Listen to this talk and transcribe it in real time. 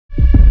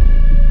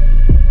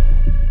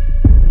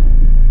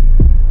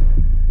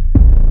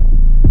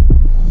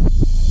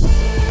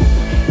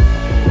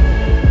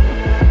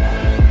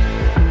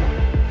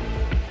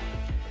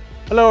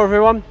Hello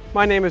everyone,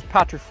 my name is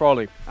Patrick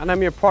Frawley and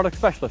I'm your product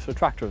specialist for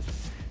tractors.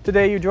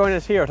 Today you join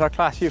us here at our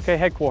CLAAS UK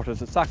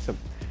headquarters at Saxham,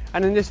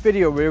 and in this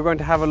video we're going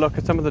to have a look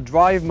at some of the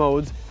drive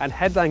modes and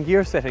headland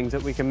gear settings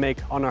that we can make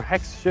on our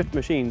HEXASHIFT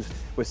machines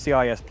with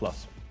CIS+.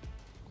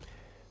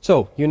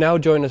 So you now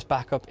join us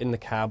back up in the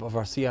cab of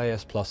our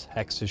CIS Plus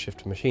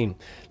HEXASHIFT machine,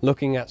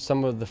 looking at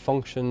some of the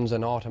functions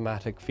and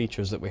automatic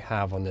features that we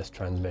have on this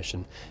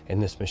transmission in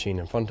this machine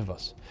in front of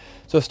us.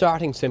 So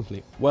starting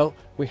simply, well,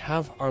 we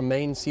have our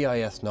main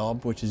CIS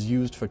knob, which is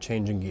used for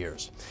changing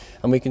gears.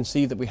 And we can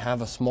see that we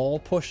have a small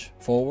push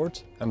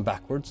forwards and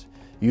backwards,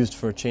 used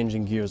for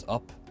changing gears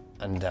up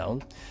and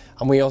down.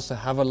 And we also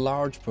have a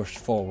large push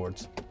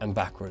forwards and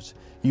backwards,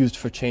 used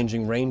for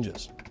changing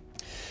ranges.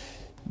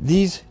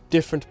 These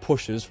different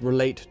pushes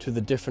relate to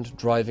the different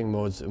driving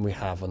modes that we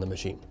have on the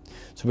machine.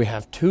 So we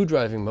have two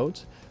driving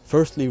modes.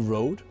 Firstly,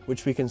 road,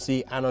 which we can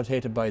see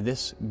annotated by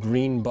this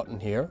green button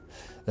here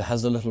that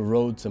has a little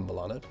road symbol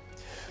on it.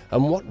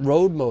 And what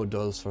road mode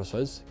does for us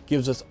is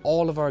gives us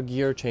all of our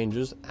gear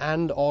changes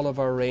and all of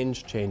our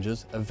range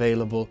changes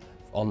available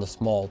on the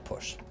small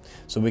push.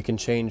 So we can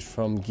change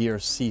from gear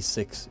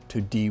C6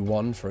 to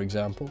D1, for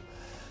example.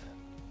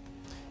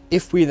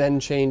 If we then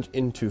change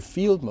into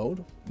field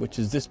mode, which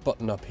is this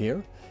button up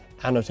here,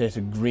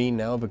 annotated green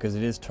now because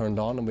it is turned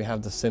on and we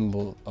have the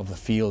symbol of the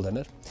field in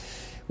it.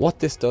 What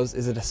this does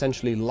is it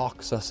essentially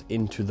locks us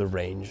into the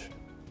range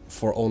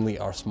for only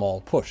our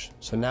small push.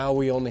 So now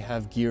we only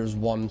have gears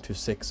 1 to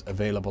 6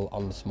 available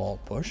on the small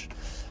push.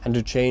 And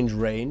to change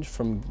range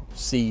from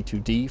C to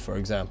D, for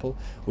example,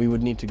 we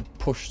would need to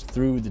push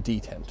through the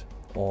detent,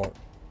 or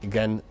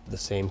again, the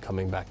same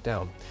coming back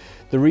down.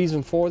 The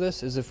reason for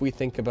this is if we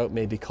think about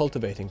maybe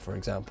cultivating, for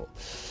example,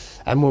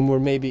 and when we're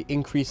maybe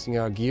increasing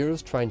our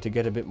gears, trying to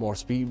get a bit more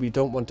speed, we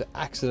don't want to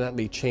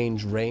accidentally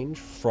change range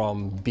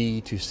from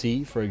B to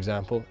C, for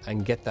example,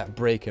 and get that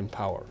break in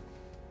power.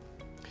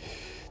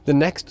 The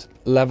next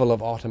level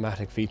of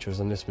automatic features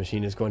on this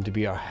machine is going to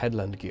be our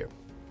headland gear.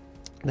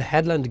 The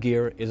headland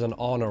gear is an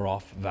on or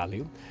off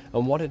value,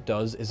 and what it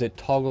does is it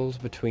toggles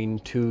between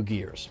two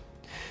gears.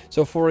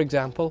 So for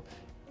example,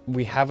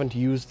 we haven't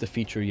used the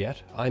feature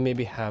yet. I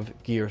maybe have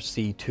gear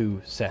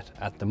C2 set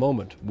at the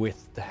moment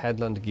with the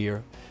headland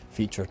gear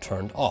feature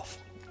turned off,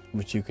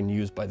 which you can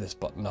use by this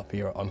button up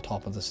here on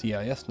top of the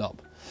CIS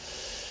knob.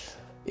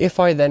 If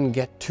I then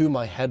get to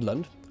my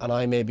headland and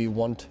I maybe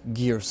want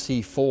gear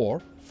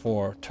C4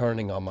 for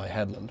turning on my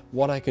headland,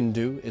 what I can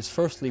do is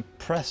firstly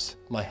press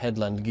my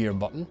headland gear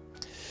button,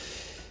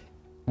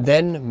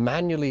 then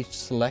manually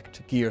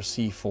select gear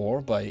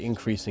C4 by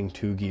increasing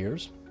 2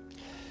 gears.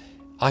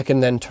 I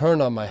can then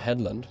turn on my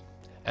headland,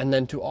 and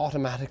then to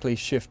automatically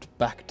shift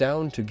back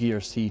down to gear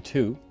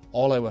C2,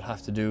 all I would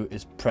have to do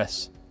is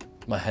press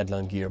my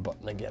headland gear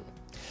button again.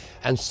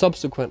 And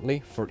subsequently,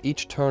 for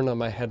each turn on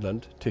my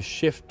headland, to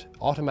shift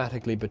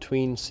automatically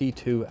between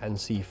C2 and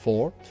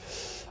C4,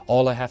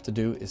 all I have to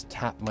do is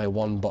tap my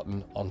one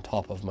button on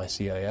top of my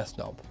CIS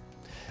knob.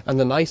 And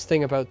the nice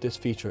thing about this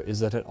feature is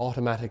that it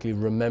automatically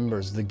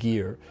remembers the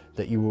gear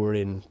that you were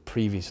in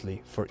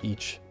previously for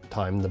each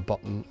time the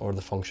button or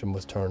the function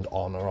was turned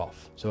on or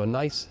off. So a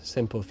nice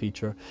simple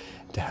feature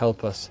to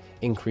help us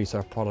increase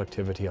our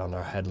productivity on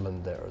our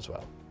headland there as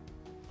well.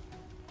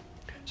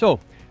 So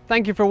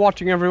thank you for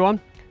watching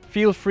everyone.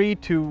 Feel free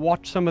to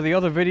watch some of the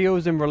other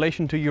videos in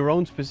relation to your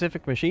own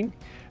specific machine,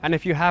 and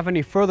if you have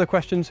any further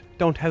questions,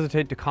 don't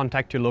hesitate to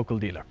contact your local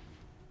dealer.